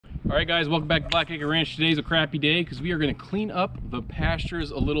All right, guys, welcome back to Blackacre Ranch. Today's a crappy day because we are going to clean up the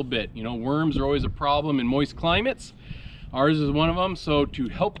pastures a little bit. You know, worms are always a problem in moist climates. Ours is one of them. So to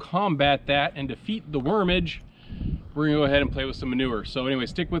help combat that and defeat the wormage, we're going to go ahead and play with some manure. So anyway,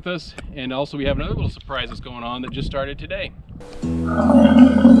 stick with us. And also we have another little surprise that's going on that just started today.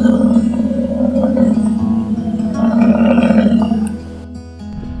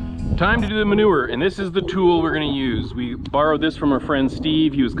 Time to do the manure, and this is the tool we're going to use. We borrowed this from our friend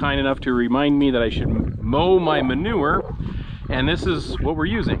Steve. He was kind enough to remind me that I should mow my manure, and this is what we're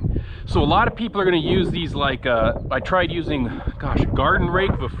using. So a lot of people are going to use these like, I tried using, gosh, a garden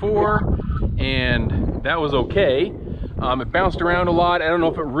rake before, and that was okay. It bounced around a lot. I don't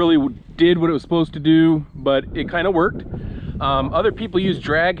know if it really did what it was supposed to do, but it kind of worked. Other people use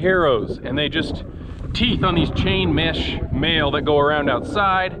drag harrows, and they just teeth on these chain mesh mail that go around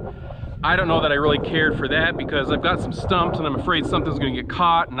outside. I don't know that I really cared for that because I've got some stumps and I'm afraid something's gonna get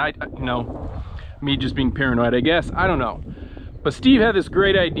caught, and you know, me just being paranoid, I guess, I don't know. But Steve had this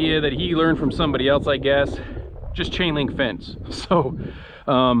great idea that he learned from somebody else, I guess, just chain link fence. So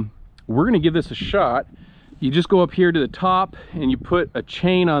we're gonna give this a shot. You just go up here to the top and you put a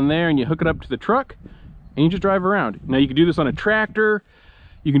chain on there and you hook it up to the truck and you just drive around. Now you can do this on a tractor,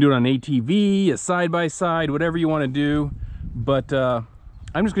 you can do it on an ATV, a side-by-side, whatever you wanna do, but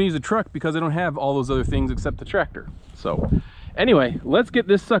I'm just gonna use the truck because I don't have all those other things except the tractor. So anyway, let's get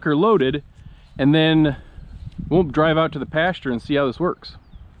this sucker loaded and then we'll drive out to the pasture and see how this works.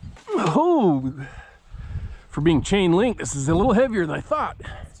 Oh, for being chain link, this is a little heavier than I thought.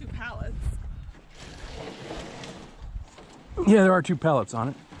 It's 2 pallets. Yeah, there are 2 pallets on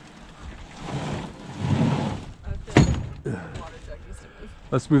it. Water jug used to move.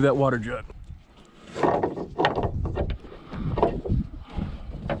 Let's move that water jug.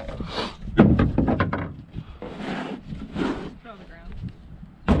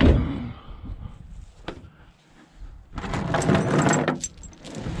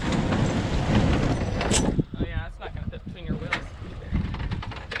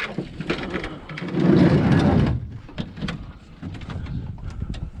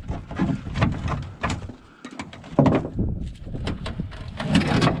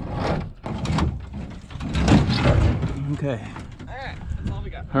 Okay. Alright, that's all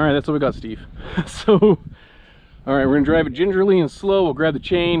we got. Alright, that's what we got, Steve. So, alright, we're gonna drive it gingerly and slow. We'll grab the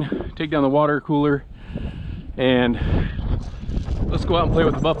chain, take down the water cooler, and let's go out and play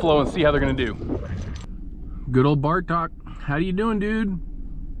with the buffalo and see how they're gonna do. Good old Bartok. How you doing, dude?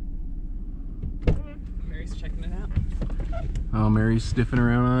 Mary's checking it out. Oh, Mary's sniffing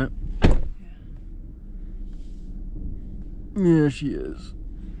around on it? Yeah, she is.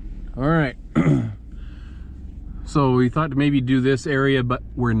 Alright. So we thought to maybe do this area, but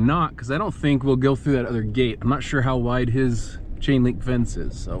we're not, because I don't think we'll go through that other gate. I'm not sure how wide his chain link fence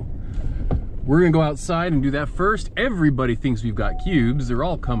is, so we're gonna go outside and do that first. Everybody thinks we've got cubes. They're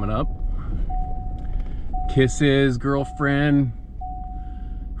all coming up. Kisses, girlfriend.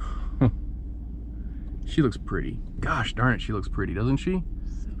 She looks pretty. Gosh darn it, she looks pretty, doesn't she?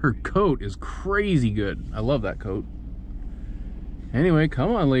 Her coat is crazy good. I love that coat. Anyway,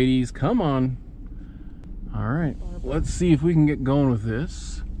 come on, ladies, come on. All right, let's see if we can get going with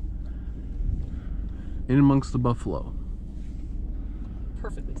this in amongst the buffalo.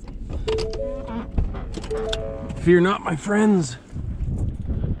 Perfectly safe. Fear not, my friends.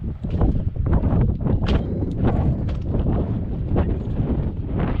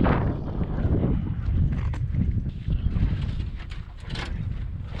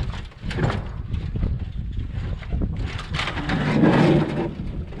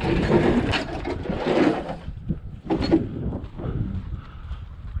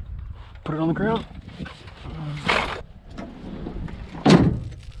 Put it on the ground.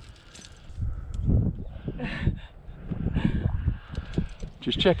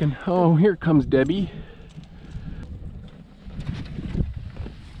 Just checking. Oh, here comes Debbie.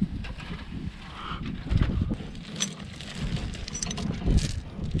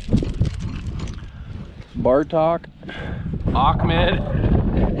 Bartok, Ahmed.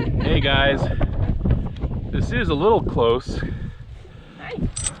 Hey guys, this is a little close. Hi.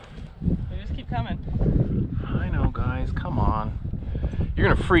 They just keep coming. I know, guys, come on. You're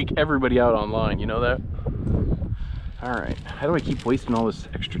gonna freak everybody out online, you know that? All right, how do I keep wasting all this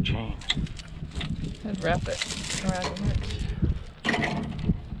extra chain? Just wrap it around your neck. Yeah.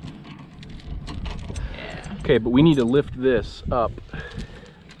 Okay, but we need to lift this up.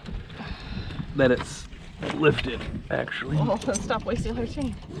 That it's lifted, actually. Oh, stop wasting our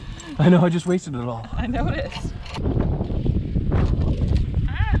chain. I know, I just wasted it all. I noticed.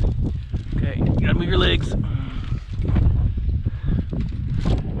 Okay, you gotta move your legs.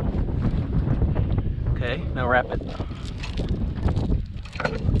 Okay, now wrap it.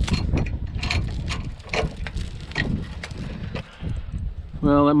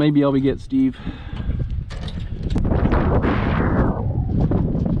 Well, that may be all we get, Steve. I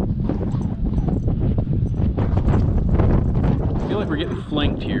feel like we're getting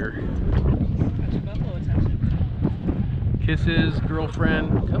flanked here. Kisses,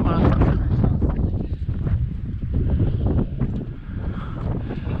 girlfriend, come on.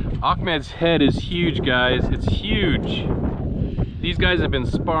 Ahmed's head is huge, guys. It's huge. These guys have been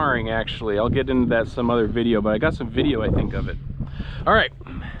sparring, actually. I'll get into that some other video, but I got some video, I think, of it. All right,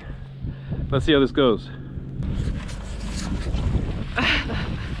 let's see how this goes.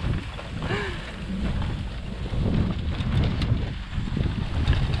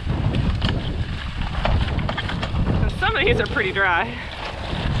 Some of these are pretty dry,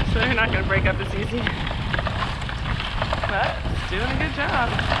 so they're not going to break up as easy. But it's doing a good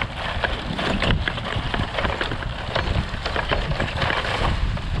job.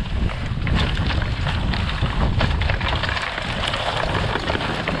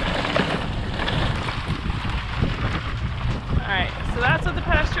 So that's what the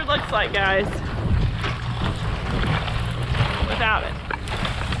pasture looks like, guys, without it.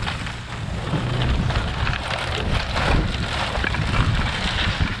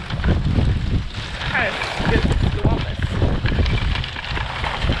 Kind of good to want this.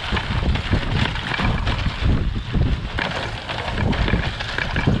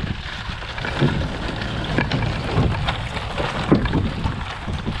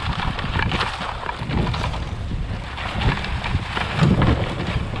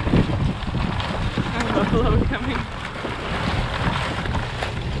 Buffalo coming.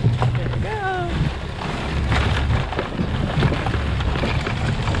 There we go.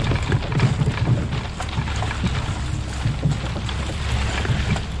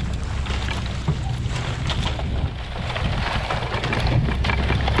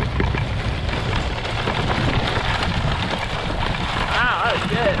 Wow, that was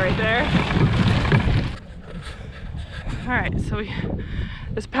good right there. All right, so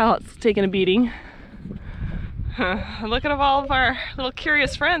this pallet's taking a beating. Look at all of our little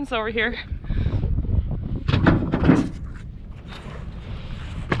curious friends over here.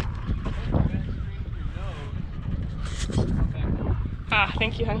 Ah,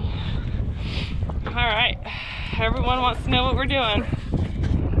 thank you, honey. All right, everyone wants to know what we're doing.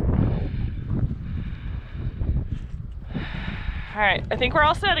 All right, I think we're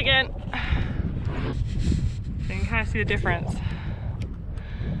all set again. So you can kind of see the difference.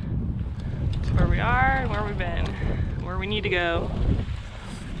 Where we are and where we've been, where we need to go.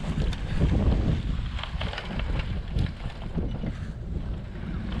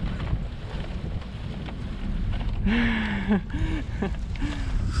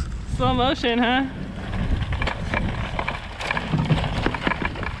 Slow motion, huh?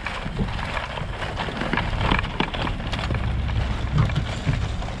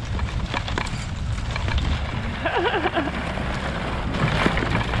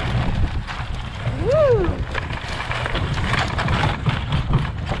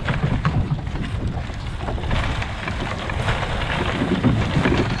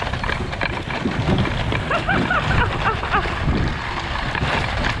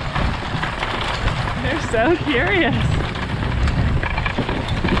 So curious.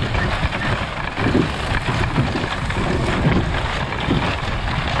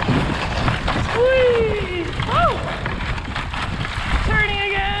 Whee! Oh! Turning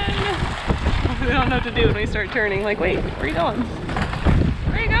again. We don't know what to do when we start turning. Like, wait, where are you going?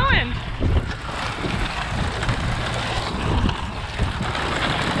 Where are you going?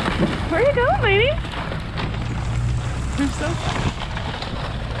 Where are you going, lady? You're so fun.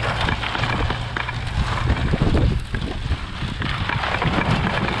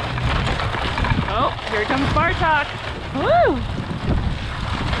 Here comes bar talk. Woo!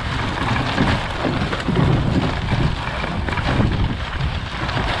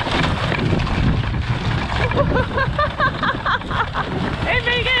 Hey,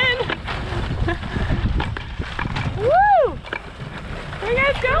 Megan! Woo! Where are you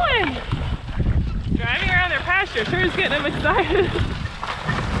guys going? Driving around their pasture sure is getting them excited.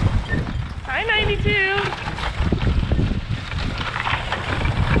 Hi, 92.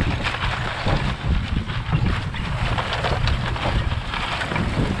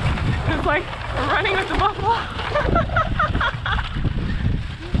 It's like running with the buffalo.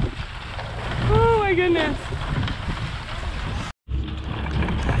 Oh my goodness.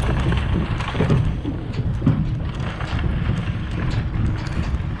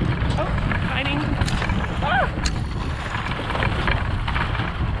 Oh, fighting. Ah!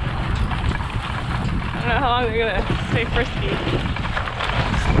 I don't know how long they're gonna stay frisky.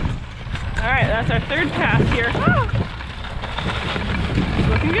 All right, that's our third pass here. Woo! It's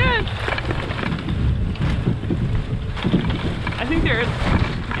looking good. I think they're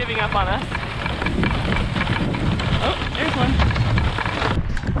giving up on us. Oh, there's one.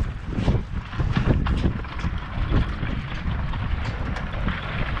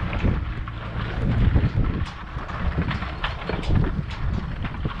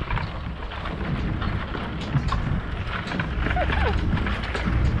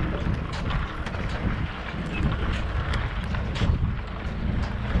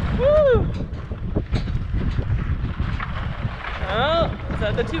 Woo! Oh, is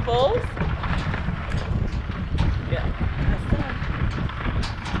that the two bulls? Yeah, that's that.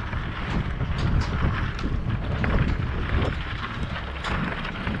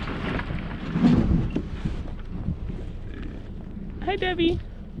 Hi, Debbie.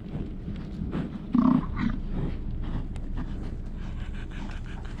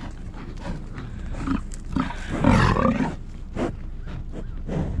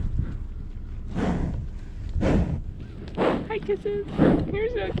 Hi, kisses. You're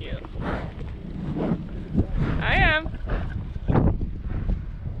so cute. I am.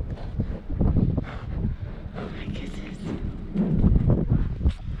 Hi, kisses.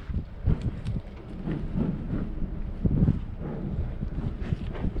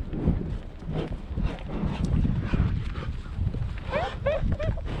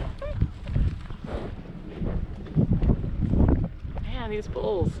 Man, these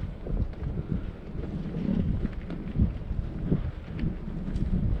bulls.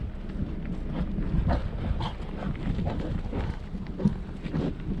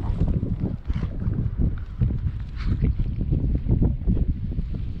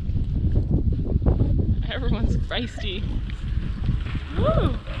 Everyone's feisty.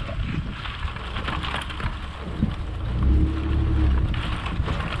 Woo!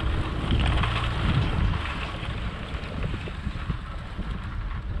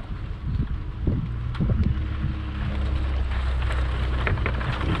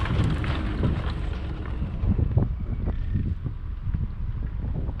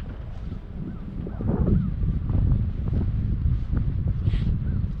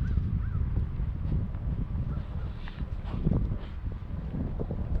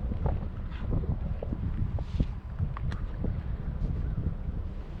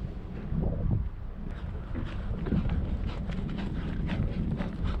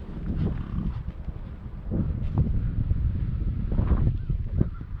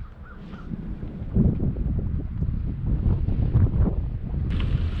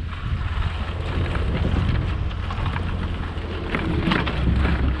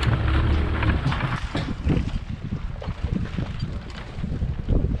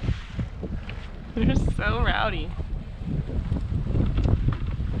 They're so rowdy.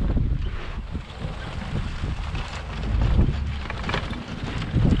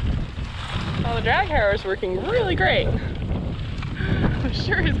 Well, the drag harrow is working really great. I'm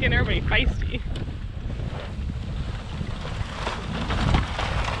sure it's getting everybody feisty.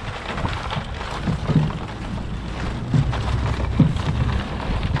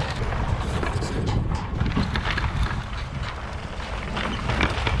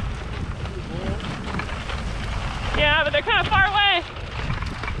 Yeah, but they're kind of far away.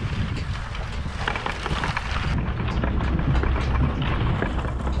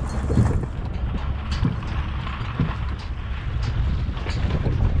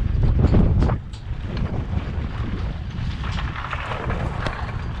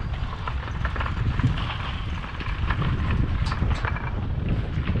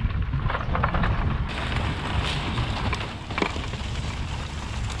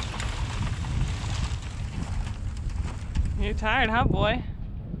 You're tired, huh, boy?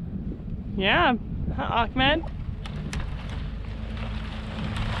 Yeah, huh, Ahmed?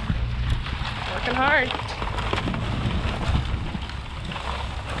 Working hard.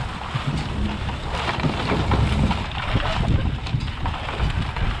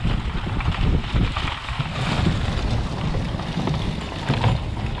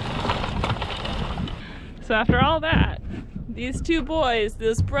 So after all that, these two boys,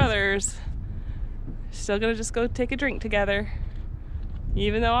 those brothers, still gonna just go take a drink together.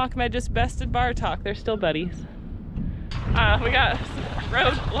 Even though Ahmed just bested Bartok, they're still buddies. We got a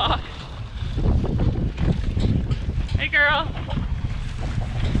roadblock. Hey girl,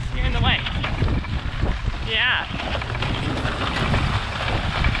 you're in the way. Yeah.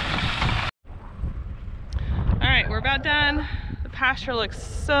 All right, we're about done. The pasture looks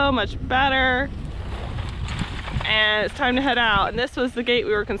so much better. and it's time to head out. And this was the gate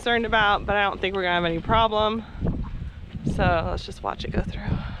we were concerned about, but I don't think we're gonna have any problem. So let's just watch it go through.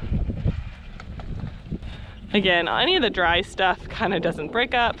 Again, any of the dry stuff kind of doesn't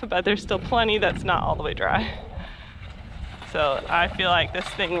break up, but there's still plenty that's not all the way dry. So I feel like this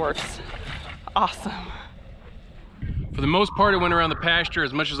thing works awesome. For the most part, I went around the pasture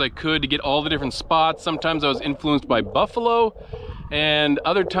as much as I could to get all the different spots. Sometimes I was influenced by buffalo, and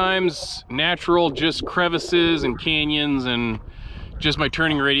other times natural, just crevices and canyons, and just my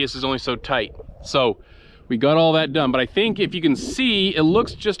turning radius is only so tight. So we got all that done, but I think if you can see, it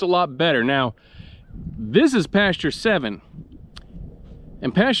looks just a lot better. Now, this is pasture 7,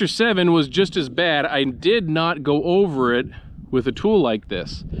 and pasture 7 was just as bad. I did not go over it with a tool like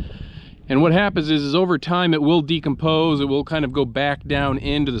this. And what happens is over time it will decompose, it will kind of go back down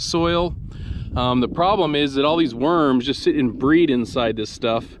into the soil. The problem is that all these worms just sit and breed inside this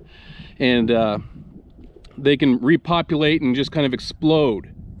stuff, and they can repopulate and just kind of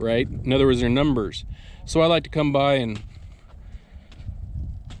explode, right? In other words, their numbers. So I like to come by and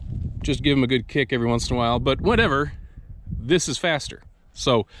just give them a good kick every once in a while, but whatever, this is faster.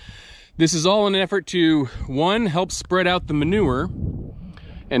 So this is all in an effort to, one, help spread out the manure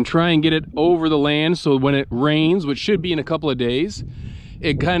and try and get it over the land, so when it rains, which should be in a couple of days,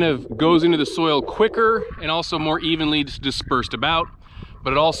 it kind of goes into the soil quicker and also more evenly dispersed about.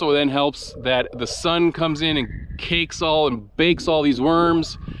 But it also then helps that the sun comes in and cakes all and bakes all these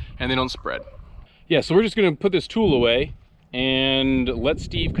worms, and they don't spread. Yeah, so we're just gonna put this tool away and let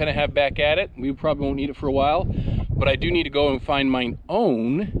Steve kind of have back at it. We probably won't need it for a while, but I do need to go and find my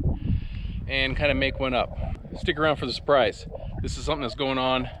own and kind of make one up. Stick around for the surprise. This is something that's going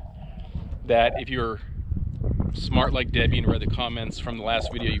on that if you're smart like Debbie and read the comments from the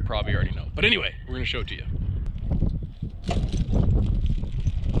last video, you probably already know. But anyway, we're gonna show it to you.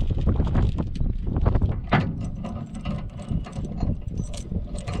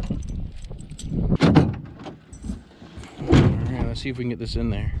 Let's see if we can get this in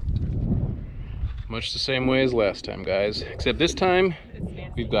there. Much the same way as last time, guys, except this time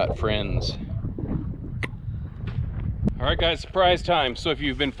we've got friends. All right, guys, surprise time. So if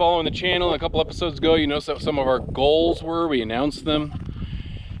you've been following the channel a couple episodes ago, you know what some of our goals were. We announced them,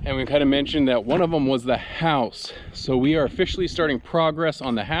 and we kind of mentioned that one of them was the house. So we are officially starting progress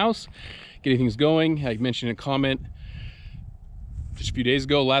on the house, getting things going. I mentioned in a comment just a few days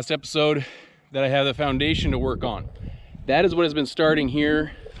ago, last episode, that I have the foundation to work on. That is what has been starting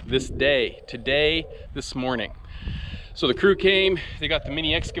here this day, today, this morning. So the crew came, they got the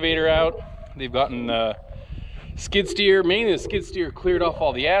mini excavator out, they've gotten the skid steer, mainly the skid steer cleared off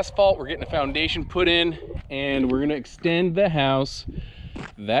all the asphalt. We're getting a foundation put in, and we're gonna extend the house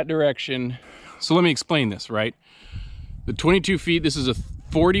that direction. So let me explain this, right? The 22 feet, this is a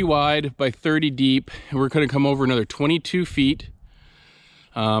 40 wide by 30 deep, and we're gonna come over another 22 feet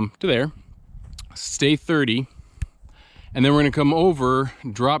to there, stay 30. And then we're gonna come over,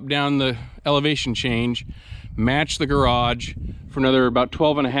 drop down the elevation change, match the garage for another about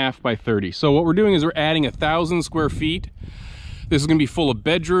 12.5 by 30. So what we're doing is we're adding 1,000 square feet. This is gonna be full of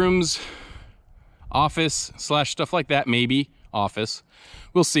bedrooms, office slash stuff like that, maybe office.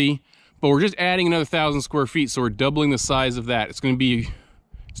 We'll see. But we're just adding another 1,000 square feet, so we're doubling the size of that. It's gonna be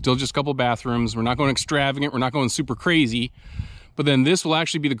still just a couple bathrooms. We're not going extravagant, we're not going super crazy. But then this will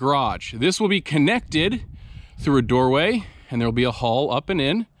actually be the garage. This will be connected through a doorway, and there'll be a hall up and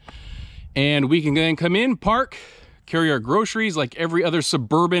in, and we can then come in, park, carry our groceries like every other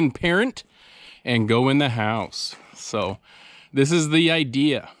suburban parent, and go in the house. So this is the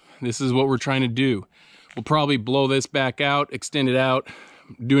idea. This is what we're trying to do. We'll probably blow this back out, extend it out,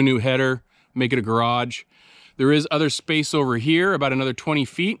 do a new header, make it a garage. There is other space over here, about another 20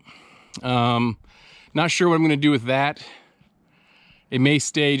 feet. Not sure what I'm gonna do with that. It may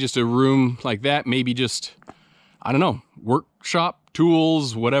stay just a room like that, maybe just, I don't know, workshop,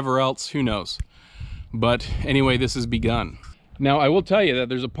 tools, whatever else, who knows. But anyway, this has begun. Now, I will tell you that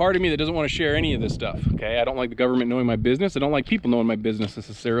there's a part of me that doesn't want to share any of this stuff, okay? I don't like the government knowing my business. I don't like people knowing my business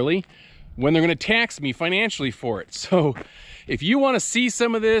necessarily when they're going to tax me financially for it. So if you want to see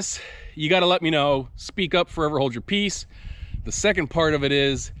some of this, you got to let me know. Speak up, forever hold your peace. The second part of it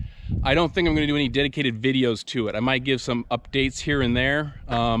is, I don't think I'm going to do any dedicated videos to it. I might give some updates here and there.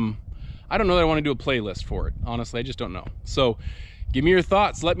 I don't know that I want to do a playlist for it. Honestly, I just don't know. So give me your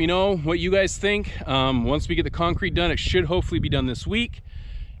thoughts. Let me know what you guys think. Once we get the concrete done, it should hopefully be done this week.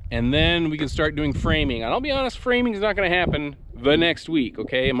 And then we can start doing framing. And I'll be honest, framing is not going to happen the next week,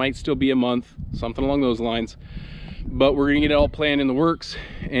 okay? It might still be a month, something along those lines. But we're going to get it all planned in the works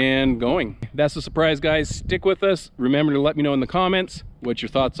and going. That's the surprise, guys. Stick with us. Remember to let me know in the comments what your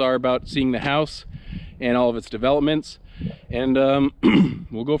thoughts are about seeing the house and all of its developments. And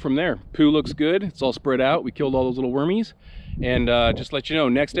we'll go from there. Poo looks good. It's all spread out. We killed all those little wormies. And just let you know,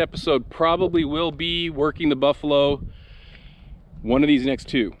 next episode probably will be working the buffalo, one of these next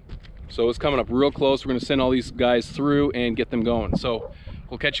two. So it's coming up real close. We're going to send all these guys through and get them going. So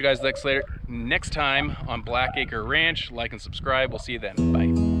we'll catch you guys next time on Blackacre Ranch. Like and subscribe. We'll see you then.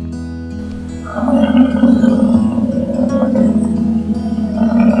 Bye.